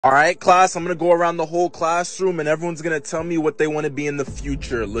All right, class, I'm going to go around the whole classroom and everyone's going to tell me what they want to be in the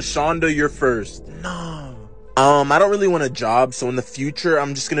future. LaShonda, you're first. No. I don't really want a job, so in the future,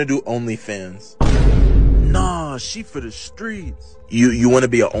 I'm just going to do OnlyFans. Nah, she for the streets. You want to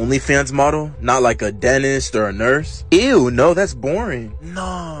be an OnlyFans model? Not like a dentist or a nurse? Ew, no, that's boring.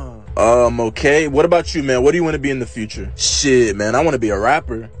 Nah. Okay. What about you, man? What do you want to be in the future? Shit, man, I want to be a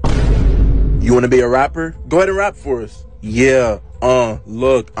rapper. You want to be a rapper? Go ahead and rap for us. Yeah,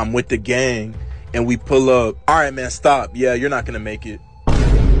 look, I'm with the gang, and we pull up. All right, man, stop. Yeah, you're not gonna make it.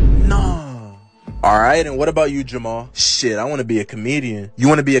 No. All right, and what about you, Jamal? Shit, I want to be a comedian. You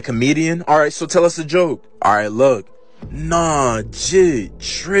want to be a comedian? All right, so tell us a joke. All right, look. Nah, jit,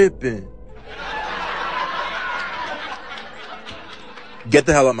 tripping. Get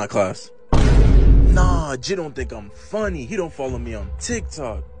the hell out of my class. Nah, Jit don't think I'm funny. He don't follow me on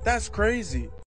TikTok. That's crazy.